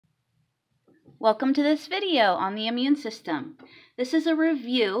Welcome to this video on the immune system. This is a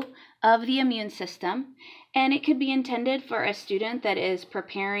review of the immune system, and it could be intended for a student that is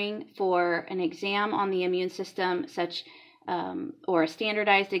preparing for an exam on the immune system, or a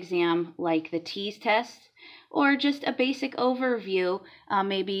standardized exam like the TEAS test, or just a basic overview,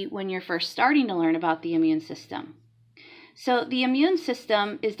 maybe when you're first starting to learn about the immune system. So the immune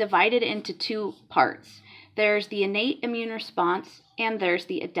system is divided into two parts. There's the innate immune response and there's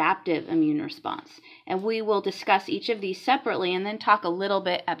the adaptive immune response. And we will discuss each of these separately and then talk a little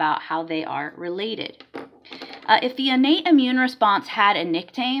bit about how they are related. If the innate immune response had a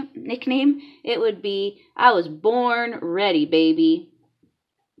nickname, it would be, I was born ready, baby.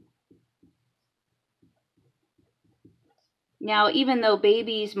 Now, even though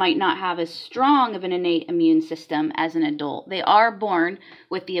babies might not have as strong of an innate immune system as an adult, they are born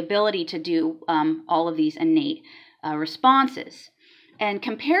with the ability to do all of these innate responses. And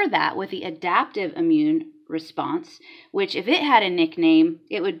compare that with the adaptive immune response, which if it had a nickname,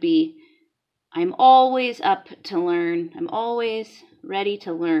 it would be, I'm always up to learn. I'm always ready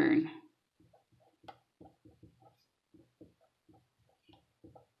to learn.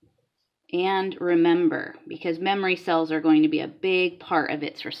 And remember, because memory cells are going to be a big part of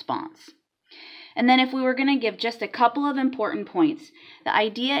its response. And then if we were going to give just a couple of important points, the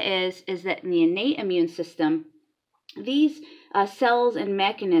idea is that in the innate immune system, these cells and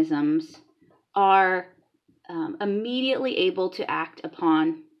mechanisms are immediately able to act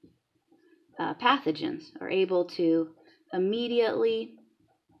upon pathogens, are able to immediately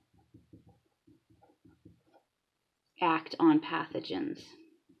act on pathogens.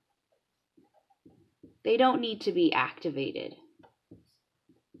 They don't need to be activated.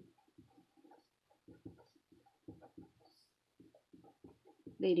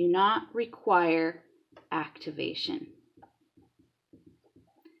 They do not require activation.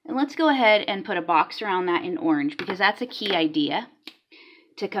 And let's go ahead and put a box around that in orange because that's a key idea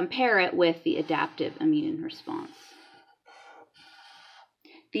to compare it with the adaptive immune response.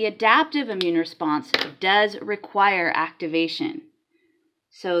 The adaptive immune response does require activation.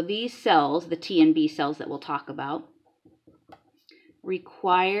 So these cells, the T and B cells that we'll talk about,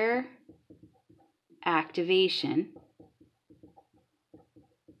 require activation.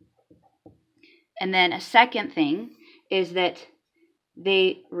 And then a second thing is that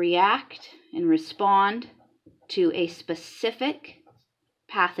they react and respond to a specific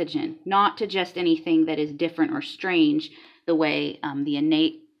pathogen, not to just anything that is different or strange the way the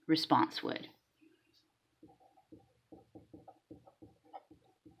innate response would.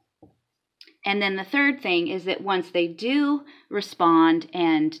 And then the third thing is that once they do respond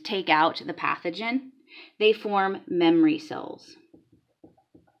and take out the pathogen, they form memory cells.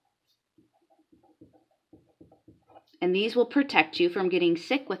 And these will protect you from getting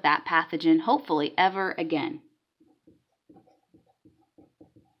sick with that pathogen, hopefully ever again.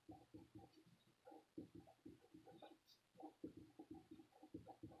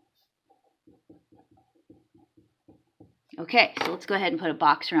 Okay, so let's go ahead and put a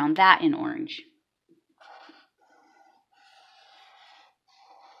box around that in orange.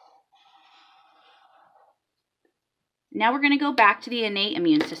 Now we're going to go back to the innate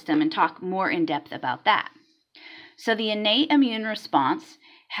immune system and talk more in depth about that. So the innate immune response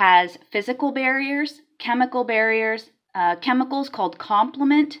has physical barriers, chemical barriers, chemicals called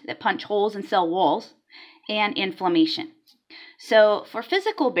complement that punch holes in cell walls, and inflammation. So for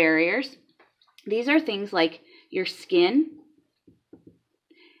physical barriers, these are things like your skin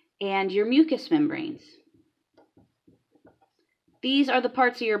and your mucous membranes. These are the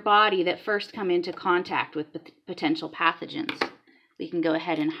parts of your body that first come into contact with potential pathogens. We can go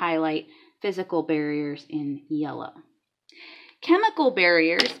ahead and highlight physical barriers in yellow. Chemical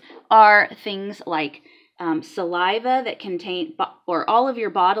barriers are things like saliva that contain, or all of your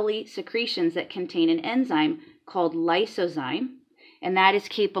bodily secretions that contain an enzyme called lysozyme, and that is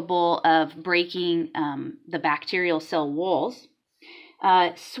capable of breaking the bacterial cell walls.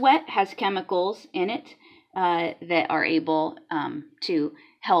 Sweat has chemicals in it that are able to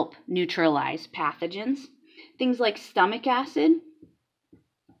help neutralize pathogens. Things like stomach acid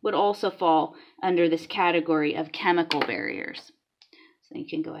would also fall under this category of chemical barriers. So you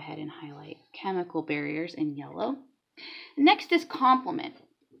can go ahead and highlight chemical barriers in yellow. Next is complement.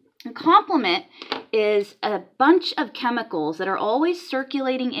 A complement is a bunch of chemicals that are always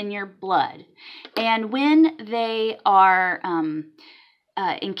circulating in your blood. And when they are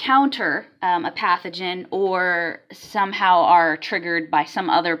encounter a pathogen or somehow are triggered by some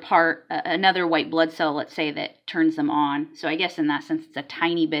other part, another white blood cell, let's say, that turns them on. So I guess in that sense, it's a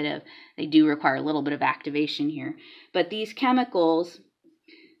tiny bit of, they do require a little bit of activation here. But these chemicals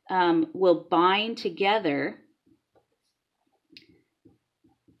will bind together.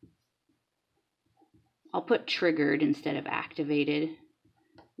 I'll put triggered instead of activated.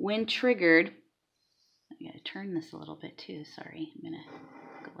 When triggered, I gotta turn this a little bit too, sorry, I'm gonna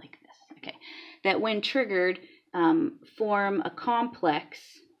go like this. Okay, that when triggered, form a complex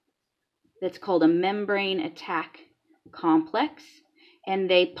that's called a membrane attack complex, and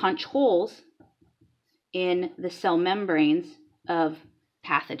they punch holes in the cell membranes of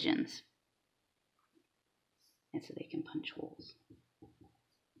pathogens. And so they can punch holes.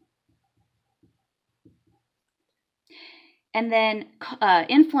 And then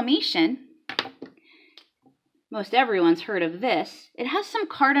inflammation, most everyone's heard of this. It has some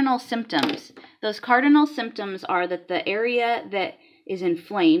cardinal symptoms. Those cardinal symptoms are that the area that is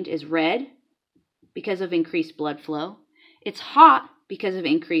inflamed is red because of increased blood flow. It's hot because of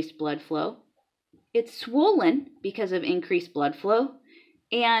increased blood flow. It's swollen because of increased blood flow.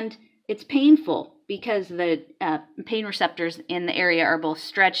 And it's painful because the pain receptors in the area are both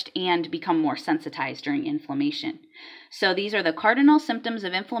stretched and become more sensitized during inflammation. So these are the cardinal symptoms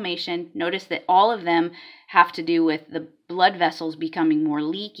of inflammation. Notice that all of them have to do with the blood vessels becoming more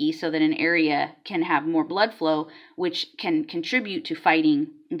leaky so that an area can have more blood flow, which can contribute to fighting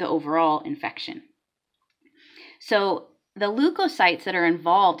the overall infection. So the leukocytes that are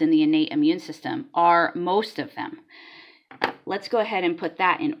involved in the innate immune system are most of them. Let's go ahead and put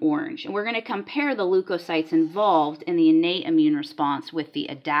that in orange. And we're going to compare the leukocytes involved in the innate immune response with the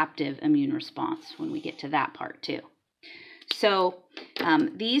adaptive immune response when we get to that part too. So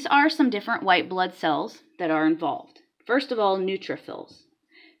these are some different white blood cells that are involved. First of all, neutrophils.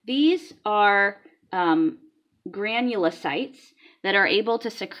 These are granulocytes that are able to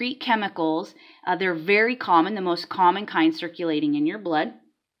secrete chemicals. They're very common, the most common kind circulating in your blood.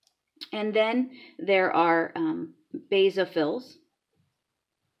 And then there are basophils.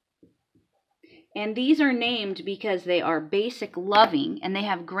 And these are named because they are basic loving, and they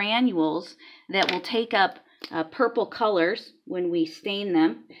have granules that will take up purple colors when we stain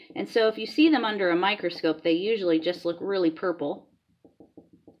them. And so if you see them under a microscope, they usually just look really purple.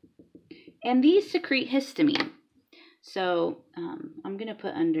 And these secrete histamine. So I'm going to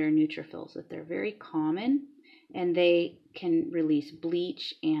put under neutrophils that they're very common, and they can release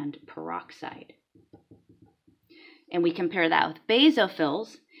bleach and peroxide. And we compare that with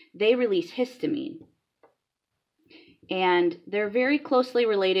basophils. They release histamine. And they're very closely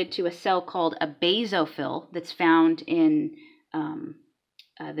related to a cell called a basophil that's found in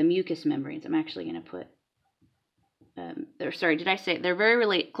the mucous membranes. I'm actually going to put, they're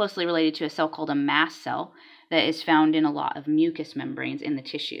very closely related to a cell called a mast cell that is found in a lot of mucous membranes in the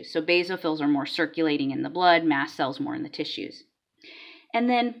tissues. So basophils are more circulating in the blood, mast cells more in the tissues. And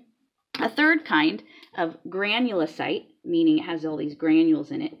then a third kind of granulocyte, meaning it has all these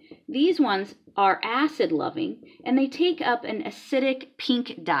granules in it. These ones are acid-loving, and they take up an acidic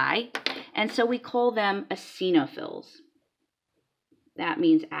pink dye, and so we call them eosinophils. That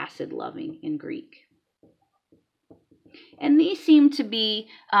means acid-loving in Greek. And these seem to be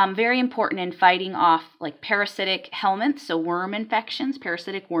very important in fighting off like parasitic helminths, so worm infections,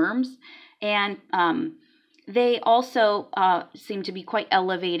 parasitic worms, and they also seem to be quite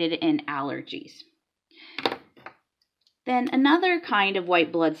elevated in allergies. Then another kind of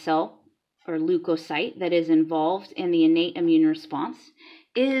white blood cell, or leukocyte, that is involved in the innate immune response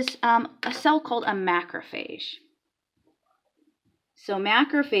is a cell called a macrophage. So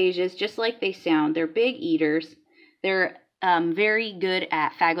macrophages, just like they sound, they're big eaters. They're very good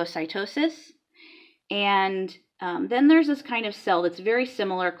at phagocytosis. And then there's this kind of cell that's very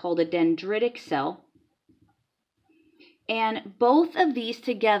similar called a dendritic cell. And both of these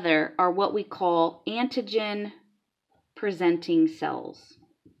together are what we call antigen presenting cells.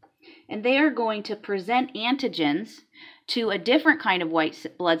 And they are going to present antigens to a different kind of white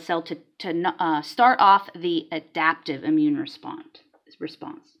blood cell to start off the adaptive immune response.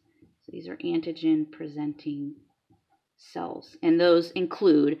 So these are antigen presenting cells, and those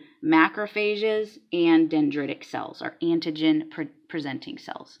include macrophages and dendritic cells, or antigen presenting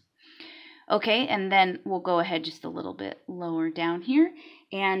cells. Okay, and then we'll go ahead just a little bit lower down here.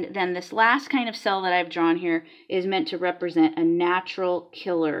 And then this last kind of cell that I've drawn here is meant to represent a natural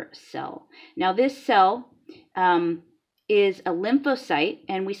killer cell. Now this cell is a lymphocyte,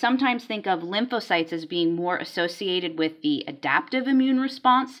 and we sometimes think of lymphocytes as being more associated with the adaptive immune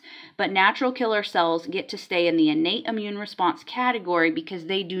response, but natural killer cells get to stay in the innate immune response category because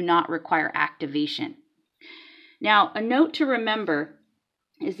they do not require activation. Now, a note to remember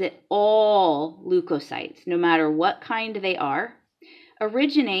is that all leukocytes, no matter what kind they are,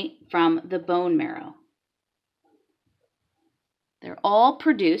 originate from the bone marrow. They're all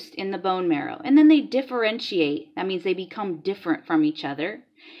produced in the bone marrow, and then they differentiate. That means they become different from each other.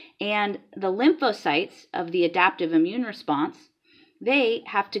 And the lymphocytes of the adaptive immune response, they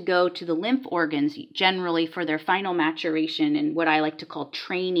have to go to the lymph organs generally for their final maturation and what I like to call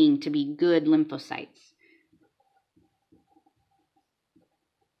training to be good lymphocytes.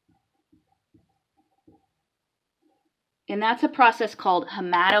 And that's a process called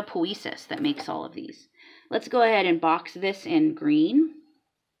hematopoiesis that makes all of these. Let's go ahead and box this in green.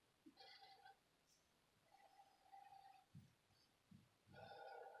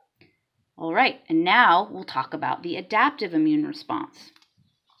 All right, and now we'll talk about the adaptive immune response.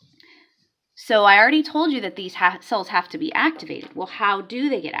 So I already told you that these cells have to be activated. Well, how do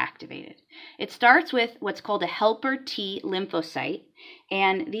they get activated? It starts with what's called a helper T lymphocyte,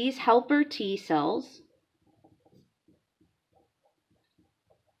 and these helper T cells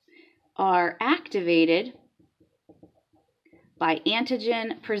are activated by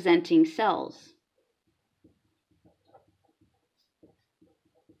antigen-presenting cells.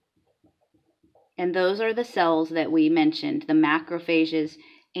 And those are the cells that we mentioned, the macrophages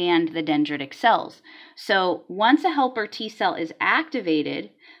and the dendritic cells. So once a helper T cell is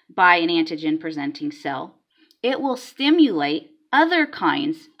activated by an antigen-presenting cell, it will stimulate other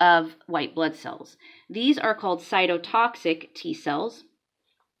kinds of white blood cells. These are called cytotoxic T cells.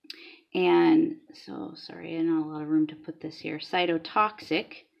 And so, sorry, I not a lot of room to put this here.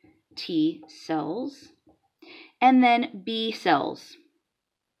 Cytotoxic T cells. And then B cells.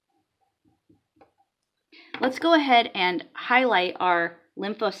 Let's go ahead and highlight our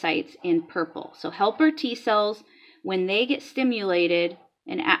lymphocytes in purple. So helper T cells, when they get stimulated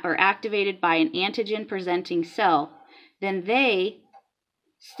or activated by an antigen-presenting cell, then they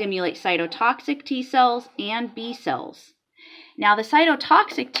stimulate cytotoxic T cells and B cells. Now, the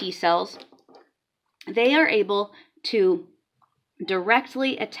cytotoxic T cells, they are able to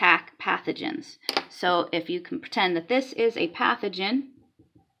directly attack pathogens. So if you can pretend that this is a pathogen,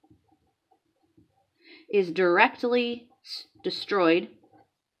 is directly destroyed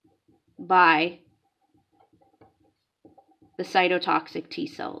by the cytotoxic T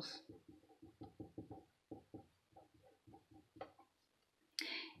cells.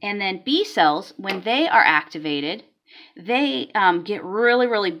 And then B cells, when they are activated, they get really,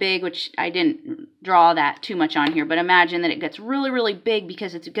 really big, which I didn't draw that too much on here, but imagine that it gets really, really big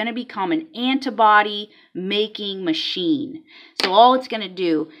because it's going to become an antibody-making machine. So all it's going to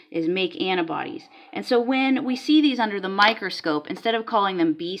do is make antibodies. And so when we see these under the microscope, instead of calling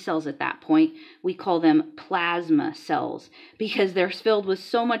them B cells at that point, we call them plasma cells because they're filled with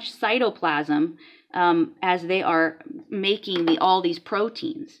so much cytoplasm as they are making all these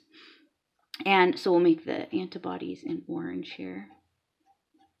proteins. And so we'll make the antibodies in orange here.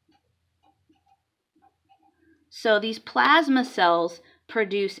 So these plasma cells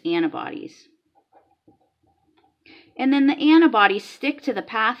produce antibodies. And then the antibodies stick to the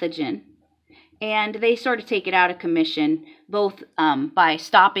pathogen, and they sort of take it out of commission, both by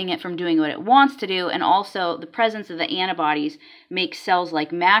stopping it from doing what it wants to do, and also the presence of the antibodies makes cells like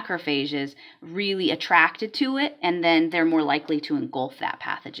macrophages really attracted to it, and then they're more likely to engulf that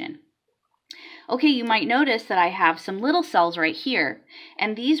pathogen. Okay, you might notice that I have some little cells right here,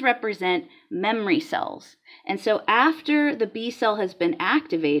 and these represent memory cells. And so after the B cell has been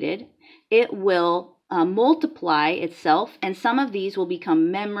activated, it will multiply itself, and some of these will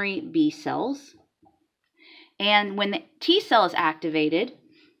become memory B cells. And when the T cell is activated,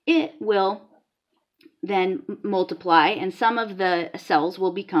 it will then multiply, and some of the cells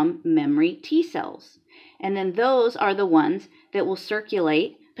will become memory T cells. And then those are the ones that will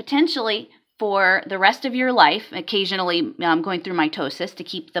circulate potentially for the rest of your life, occasionally going through mitosis to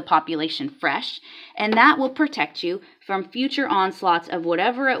keep the population fresh, and that will protect you from future onslaughts of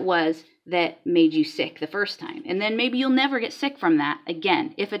whatever it was that made you sick the first time. And then maybe you'll never get sick from that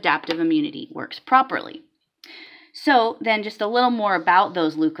again if adaptive immunity works properly. So then just a little more about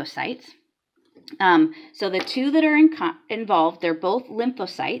those leukocytes. So the two that are involved, they're both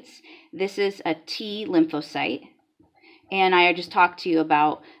lymphocytes. This is a T lymphocyte. And I just talked to you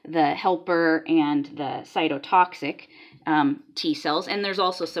about the helper and the cytotoxic T cells. And there's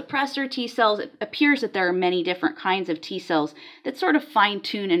also suppressor T cells. It appears that there are many different kinds of T cells that sort of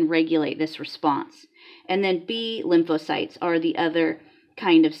fine-tune and regulate this response. And then B lymphocytes are the other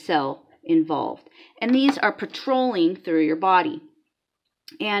kind of cell involved. And these are patrolling through your body.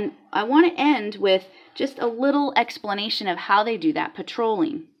 And I want to end with just a little explanation of how they do that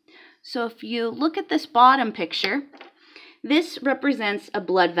patrolling. So if you look at this bottom picture, this represents a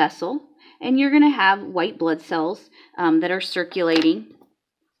blood vessel, and you're going to have white blood cells that are circulating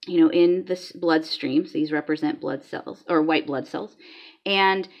in the bloodstreams. These represent blood cells or white blood cells.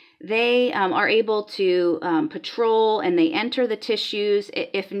 And they are able to patrol, and they enter the tissues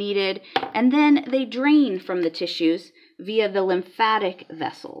if needed, and then they drain from the tissues via the lymphatic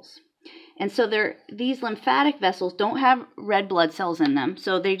vessels. And so these lymphatic vessels don't have red blood cells in them,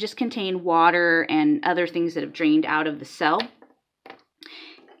 so they just contain water and other things that have drained out of the cell.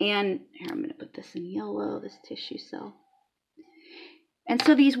 And here, I'm going to put this in yellow, this tissue cell. And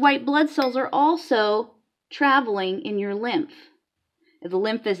so these white blood cells are also traveling in your lymph. The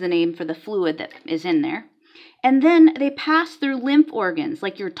lymph is the name for the fluid that is in there. And then they pass through lymph organs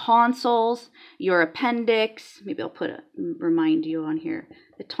like your tonsils, your appendix. Maybe I'll remind you on here.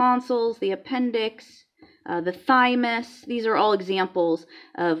 The tonsils, the appendix, the thymus. These are all examples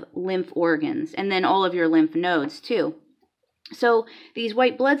of lymph organs. And then all of your lymph nodes too. So these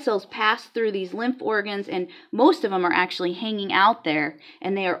white blood cells pass through these lymph organs, and most of them are actually hanging out there,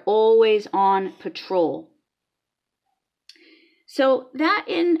 and they are always on patrol. So that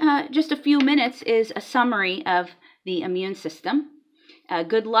in just a few minutes is a summary of the immune system.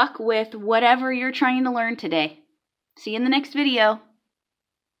 Good luck with whatever you're trying to learn today. See you in the next video.